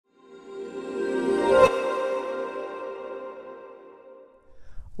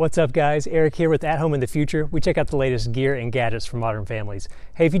What's up guys, Eric here with At Home in the Future. We check out the latest gear and gadgets for modern families.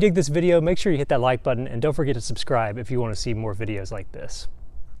 Hey, if you dig this video, make sure you hit that like button and don't forget to subscribe if you want to see more videos like this.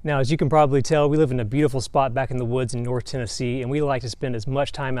 Now, as you can probably tell, we live in a beautiful spot back in the woods in North Tennessee, and we like to spend as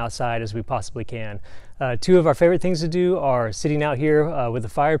much time outside as we possibly can. Two of our favorite things to do are sitting out here with a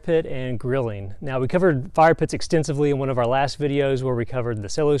fire pit and grilling. Now, we covered fire pits extensively in one of our last videos where we covered the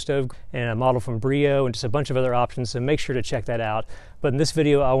Solo Stove and a model from Brio and just a bunch of other options, so make sure to check that out. But in this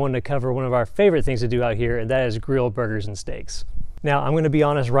video, I wanted to cover one of our favorite things to do out here, and that is grill burgers and steaks. Now, I'm going to be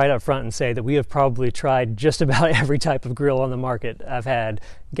honest right up front and say that we have probably tried just about every type of grill on the market. I've had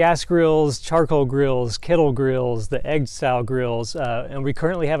gas grills, charcoal grills, kettle grills, the egg style grills, and we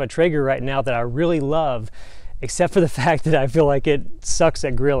currently have a Traeger right now that I really love, except for the fact that I feel like it sucks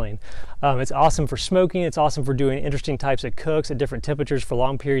at grilling. It's awesome for smoking, it's awesome for doing interesting types of cooks at different temperatures for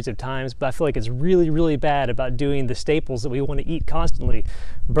long periods of times, but I feel like it's really, really bad about doing the staples that we want to eat constantly.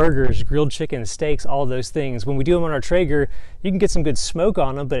 Burgers, grilled chicken, steaks, all of those things. When we do them on our Traeger, you can get some good smoke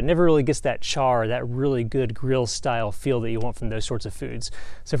on them, but it never really gets that char, that really good grill style feel that you want from those sorts of foods.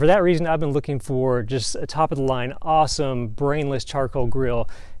 So for that reason, I've been looking for just a top of the line, awesome, brainless charcoal grill,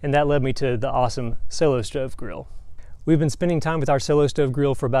 and that led me to the awesome Solo Stove grill. We've been spending time with our Solo Stove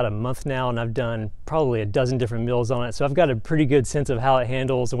grill for about a month now, and I've done probably a dozen different meals on it, so I've got a pretty good sense of how it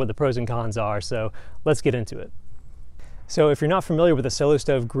handles and what the pros and cons are, so let's get into it. So if you're not familiar with a Solo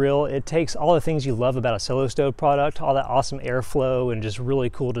Stove grill, it takes all the things you love about a Solo Stove product, all that awesome airflow and just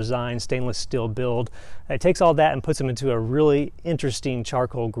really cool design, stainless steel build. It takes all that and puts them into a really interesting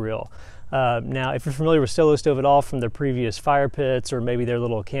charcoal grill. Now, if you're familiar with Solo Stove at all from their previous fire pits or maybe their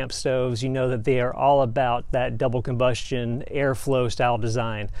little camp stoves, you know that they are all about that double combustion airflow style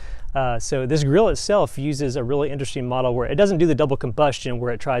design. So this grill itself uses a really interesting model where it doesn't do the double combustion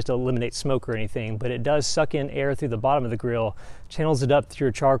where it tries to eliminate smoke or anything, but it does suck in air through the bottom of the grill, channels it up through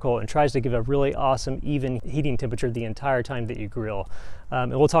your charcoal, and tries to give a really awesome even heating temperature the entire time that you grill.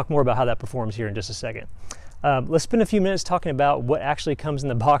 And we'll talk more about how that performs here in just a second. Let's spend a few minutes talking about what actually comes in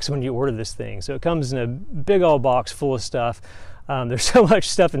the box when you order this thing. So it comes in a big old box full of stuff. There's so much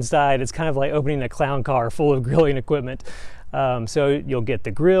stuff inside, it's kind of like opening a clown car full of grilling equipment. So you'll get the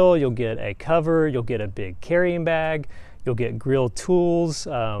grill, you'll get a cover, you'll get a big carrying bag, you'll get grill tools,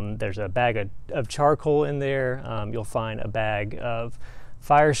 there's a bag of charcoal in there, you'll find a bag of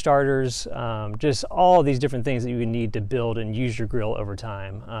fire starters, just all these different things that you would need to build and use your grill over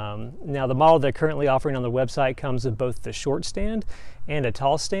time. Now the model they're currently offering on the website comes with both the short stand and a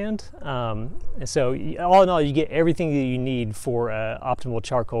tall stand. So all in all, you get everything that you need for an optimal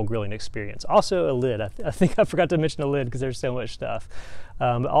charcoal grilling experience. Also a lid. I think I forgot to mention a lid because there's so much stuff.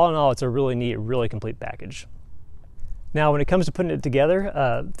 But all in all, it's a really neat, really complete package. Now, when it comes to putting it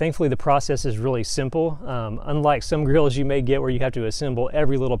together, thankfully the process is really simple. Unlike some grills you may get where you have to assemble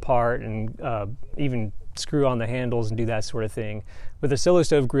every little part and even screw on the handles and do that sort of thing. With a Solo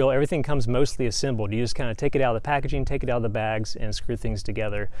Stove grill, everything comes mostly assembled. You just kind of take it out of the packaging, take it out of the bags, and screw things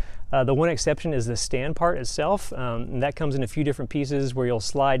together. The one exception is the stand part itself, and that comes in a few different pieces where you'll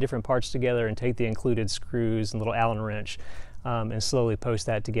slide different parts together and take the included screws and little Allen wrench and slowly post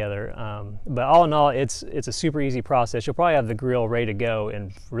that together. But all in all, it's a super easy process. You'll probably have the grill ready to go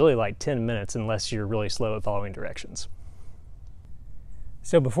in really like 10 minutes unless you're really slow at following directions.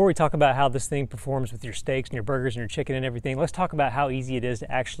 So before we talk about how this thing performs with your steaks and your burgers and your chicken and everything, let's talk about how easy it is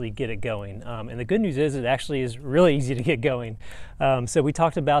to actually get it going. And the good news is it actually is really easy to get going. So we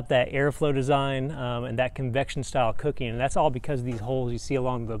talked about that airflow design and that convection style cooking, and that's all because of these holes you see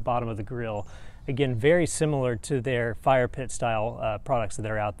along the bottom of the grill. Again, very similar to their fire pit style products that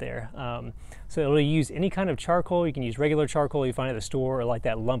are out there. So it'll use any kind of charcoal. You can use regular charcoal you find at the store, or like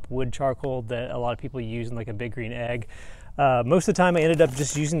that lump wood charcoal that a lot of people use in like a Big Green Egg. Most of the time I ended up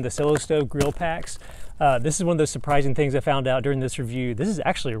just using the Solo Stove grill packs. This is one of those surprising things I found out during this review. This is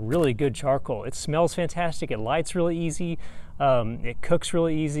actually a really good charcoal. It smells fantastic, it lights really easy, it cooks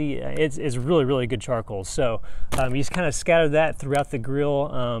really easy. It's really, really good charcoal. So you just kind of scatter that throughout the grill,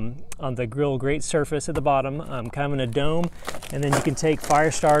 on the grill grate surface at the bottom, kind of in a dome, and then you can take fire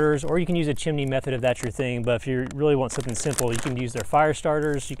starters, or you can use a chimney method if that's your thing. But if you really want something simple, you can use their fire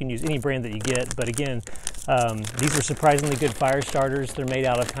starters. You can use any brand that you get, but again, these are surprisingly good fire starters. They're made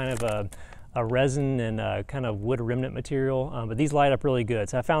out of kind of a resin and a kind of wood remnant material, but these light up really good.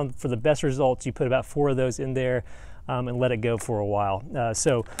 So I found for the best results, you put about 4 of those in there and let it go for a while.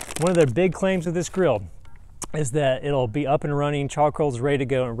 So one of the big claims of this grill is that it'll be up and running, charcoal's ready to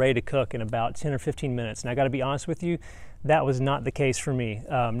go and ready to cook in about 10 or 15 minutes. And I gotta be honest with you, that was not the case for me.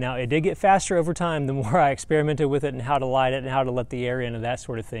 Now it did get faster over time the more I experimented with it and how to light it and how to let the air in and that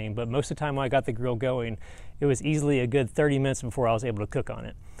sort of thing. But most of the time when I got the grill going, it was easily a good 30 minutes before I was able to cook on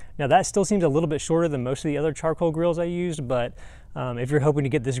it. Now that still seems a little bit shorter than most of the other charcoal grills I used, but if you're hoping to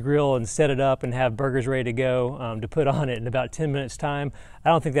get this grill and set it up and have burgers ready to go to put on it in about 10 minutes time, I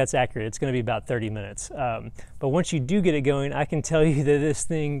don't think that's accurate. It's going to be about 30 minutes. But once you do get it going, I can tell you that this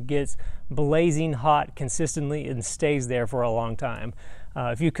thing gets blazing hot consistently and stays there for a long time.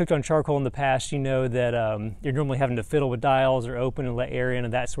 If you cooked on charcoal in the past, you know that you're normally having to fiddle with dials or open and let air in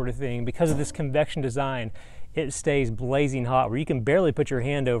and that sort of thing. Because of this convection design, it stays blazing hot where you can barely put your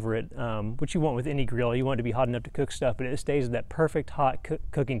hand over it, which you want with any grill. You want it to be hot enough to cook stuff, but it stays at that perfect hot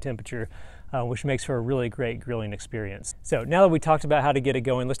cooking temperature, which makes for a really great grilling experience. So now that we talked about how to get it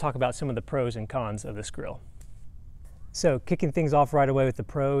going, let's talk about some of the pros and cons of this grill. So kicking things off right away with the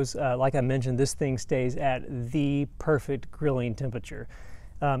pros, like I mentioned, this thing stays at the perfect grilling temperature.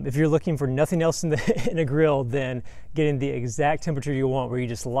 If you're looking for nothing else in a grill than getting the exact temperature you want, where you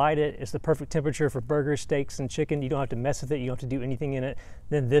just light it, it's the perfect temperature for burgers, steaks, and chicken, you don't have to mess with it, you don't have to do anything in it,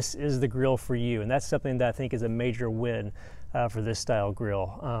 then this is the grill for you. And that's something that I think is a major win for this style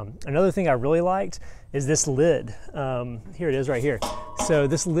grill. Another thing I really liked is this lid. Here it is right here. So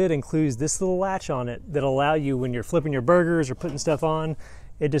this lid includes this little latch on it that allow you, when you're flipping your burgers or putting stuff on,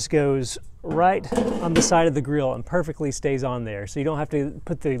 it just goes right on the side of the grill and perfectly stays on there. So you don't have to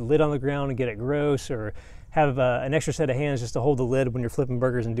put the lid on the ground and get it gross, or have an extra set of hands just to hold the lid when you're flipping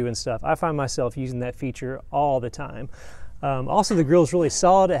burgers and doing stuff. I find myself using that feature all the time. Also, the grill is really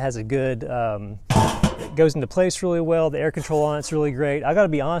solid. It has a good, it goes into place really well. The air control on it's really great. I gotta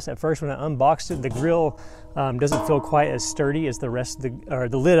be honest, at first when I unboxed it, the grill doesn't feel quite as sturdy as the rest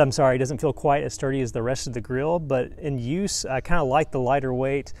of the lid, I'm sorry, doesn't feel quite as sturdy as the rest of the grill, but in use, I kind of like the lighter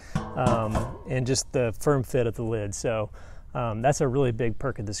weight and just the firm fit of the lid. So that's a really big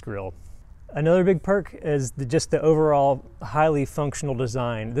perk of this grill. Another big perk is just the overall highly functional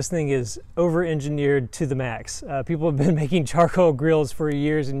design. This thing is over-engineered to the max. People have been making charcoal grills for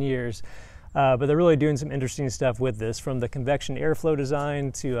years and years, but they're really doing some interesting stuff with this, from the convection airflow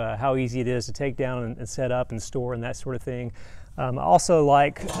design to how easy it is to take down and set up and store and that sort of thing. I also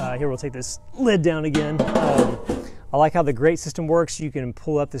like, here we'll take this lid down again. I like how the grate system works. You can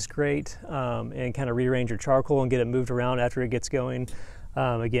pull up this grate and kind of rearrange your charcoal and get it moved around after it gets going.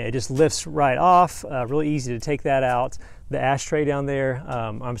 Again, it just lifts right off, really easy to take that out. The ashtray down there,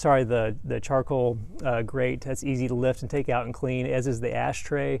 I'm sorry, the charcoal grate, that's easy to lift and take out and clean, as is the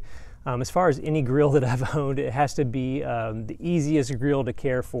ashtray. As far as any grill that I've owned, it has to be the easiest grill to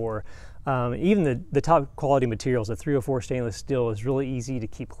care for. Even the top quality materials, the 304 stainless steel, is really easy to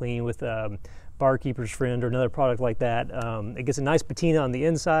keep clean with Barkeeper's Friend or another product like that. It gets a nice patina on the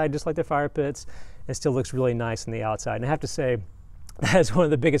inside, just like the fire pits. It still looks really nice on the outside. And I have to say, that's one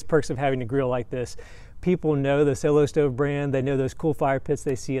of the biggest perks of having a grill like this. People know the Solo Stove brand. They know those cool fire pits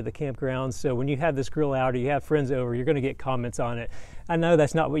they see at the campgrounds. So when you have this grill out or you have friends over, you're going to get comments on it. I know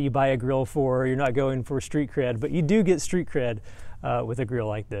that's not what you buy a grill for. You're not going for street cred, but you do get street cred with a grill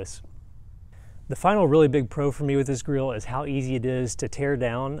like this. The final really big pro for me with this grill is how easy it is to tear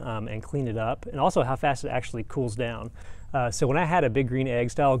down and clean it up, and also how fast it actually cools down. So when I had a Big Green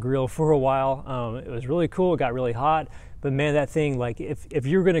Egg style grill for a while, it was really cool. It got really hot. But man, that thing, like if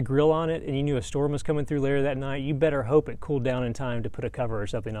you're gonna grill on it and you knew a storm was coming through later that night, you better hope it cooled down in time to put a cover or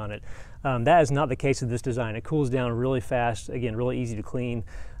something on it. That is not the case with this design. It cools down really fast, again, really easy to clean.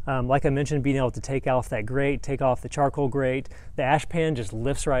 Like I mentioned, being able to take off that grate, take off the charcoal grate, the ash pan just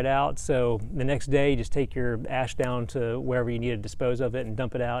lifts right out. So the next day, you just take your ash down to wherever you need to dispose of it and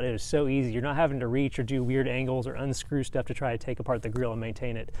dump it out. It is so easy. You're not having to reach or do weird angles or unscrew stuff to try to take apart the grill and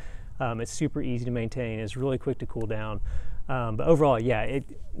maintain it. It's super easy to maintain. It's really quick to cool down. But overall, yeah,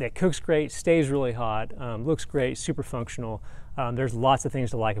 it cooks great, stays really hot, looks great, super functional. There's lots of things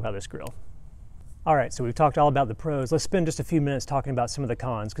to like about this grill. All right, so we've talked all about the pros. Let's spend just a few minutes talking about some of the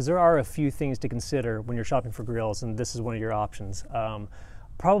cons, because there are a few things to consider when you're shopping for grills, and this is one of your options.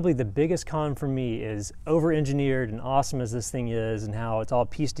 Probably the biggest con for me is over-engineered and awesome as this thing is, and how it's all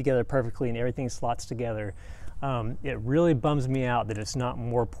pieced together perfectly and everything slots together. It really bums me out that it's not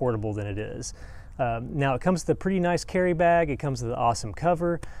more portable than it is. Now it comes with a pretty nice carry bag. It comes with an awesome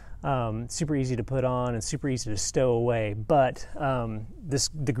cover, super easy to put on and super easy to stow away. But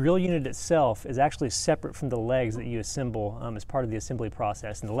the grill unit itself is actually separate from the legs that you assemble as part of the assembly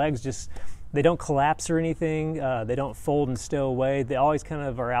process. And the legs they don't collapse or anything. They don't fold and stow away. They always kind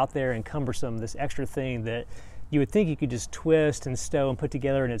of are out there and cumbersome, this extra thing that you would think you could just twist and stow and put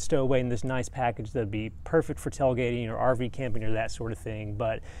together and it'd stow away in this nice package that'd be perfect for tailgating or RV camping or that sort of thing.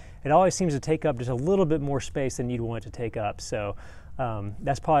 But it always seems to take up just a little bit more space than you'd want it to take up. So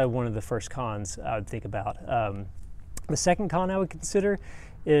that's probably one of the first cons I would think about. The second con I would consider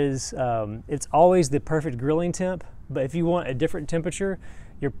is it's always the perfect grilling temp, but if you want a different temperature,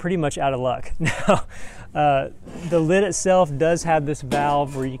 you're pretty much out of luck. Now, the lid itself does have this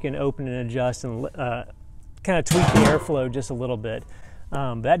valve where you can open and adjust and kind of tweak the airflow just a little bit.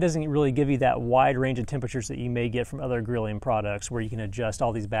 That doesn't really give you that wide range of temperatures that you may get from other grilling products where you can adjust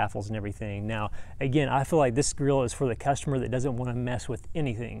all these baffles and everything. Now, again, I feel like this grill is for the customer that doesn't want to mess with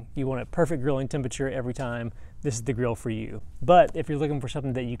anything. You want a perfect grilling temperature every time. This is the grill for you. But if you're looking for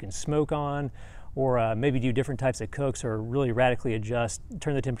something that you can smoke on, or maybe do different types of cooks, or really radically adjust,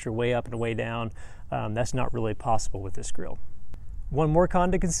 turn the temperature way up and way down, that's not really possible with this grill. One more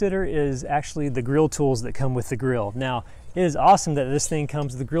con to consider is actually the grill tools that come with the grill. Now, it is awesome that this thing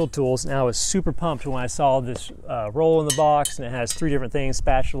comes with the grill tools, and I was super pumped when I saw this roll in the box, and it has 3 different things,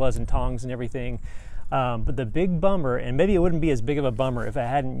 spatulas and tongs and everything. But the big bummer, and maybe it wouldn't be as big of a bummer if I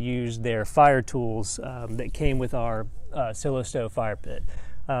hadn't used their fire tools that came with our Solo Stove fire pit.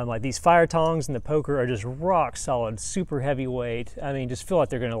 Like these fire tongs and the poker are just rock solid, super heavyweight. I mean, just feel like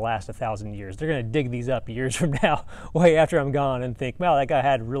they're gonna last 1,000 years. They're gonna dig these up years from now, way after I'm gone, and think, wow, that guy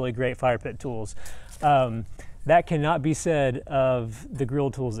had really great fire pit tools. That cannot be said of the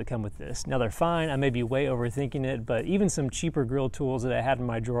grill tools that come with this. Now, they're fine. I may be way overthinking it, but even some cheaper grill tools that I had in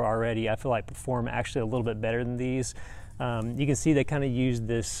my drawer already, I feel like perform actually a little bit better than these. You can see they kind of use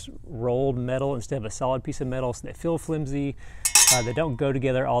this rolled metal instead of a solid piece of metal, so they feel flimsy. They don't go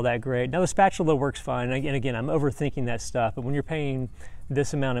together all that great. Now, the spatula works fine, and again, I'm overthinking that stuff, but when you're paying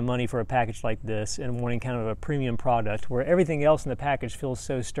this amount of money for a package like this and wanting kind of a premium product where everything else in the package feels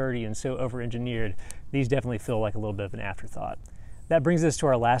so sturdy and so over-engineered, these definitely feel like a little bit of an afterthought. That brings us to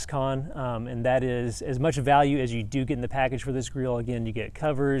our last con, and that is as much value as you do get in the package for this grill. Again, you get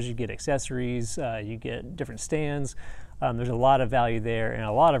covers, you get accessories, you get different stands. There's a lot of value there and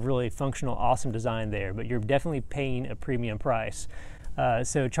a lot of really functional, awesome design there, but you're definitely paying a premium price.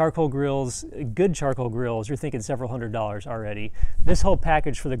 So charcoal grills, good charcoal grills, you're thinking several $100s already. This whole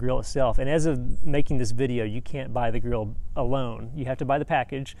package for the grill itself, and as of making this video, you can't buy the grill alone. You have to buy the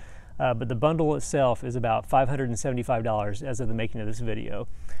package, but the bundle itself is about $575 as of the making of this video.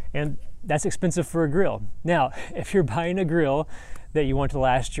 And that's expensive for a grill. Now, if you're buying a grill that you want to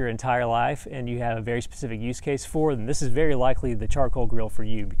last your entire life and you have a very specific use case for, then this is very likely the charcoal grill for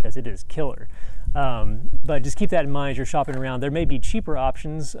you because it is killer. But just keep that in mind as you're shopping around. There may be cheaper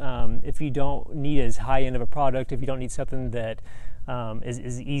options if you don't need as high end of a product, if you don't need something that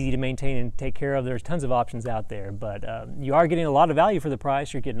is easy to maintain and take care of. There's tons of options out there, but you are getting a lot of value for the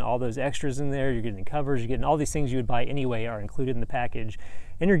price. You're getting all those extras in there, you're getting covers, you're getting all these things you would buy anyway are included in the package,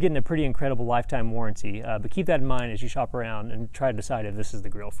 and you're getting a pretty incredible lifetime warranty. But keep that in mind as you shop around and try to decide if this is the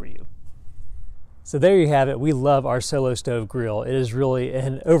grill for you. So there you have it. We love our Solo Stove grill. It is really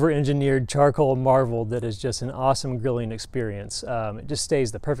an over-engineered charcoal marvel that is just an awesome grilling experience. It just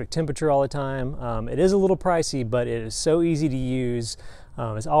stays the perfect temperature all the time. It is a little pricey, but it is so easy to use.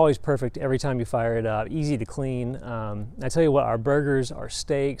 It's always perfect every time you fire it up, easy to clean. I tell you what, our burgers, our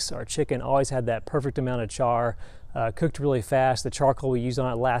steaks, our chicken always had that perfect amount of char. Cooked really fast. The charcoal we use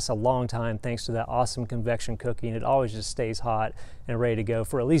on it lasts a long time thanks to that awesome convection cooking. It always just stays hot and ready to go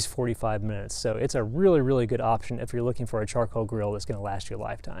for at least 45 minutes. So it's a really, really good option if you're looking for a charcoal grill that's going to last your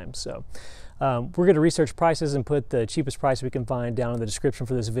lifetime. So we're going to research prices and put the cheapest price we can find down in the description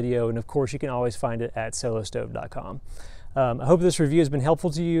for this video. And of course, you can always find it at solostove.com. I hope this review has been helpful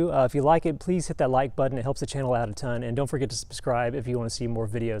to you. If you like it, please hit that like button. It helps the channel out a ton. And don't forget to subscribe if you want to see more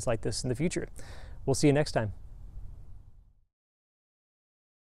videos like this in the future. We'll see you next time.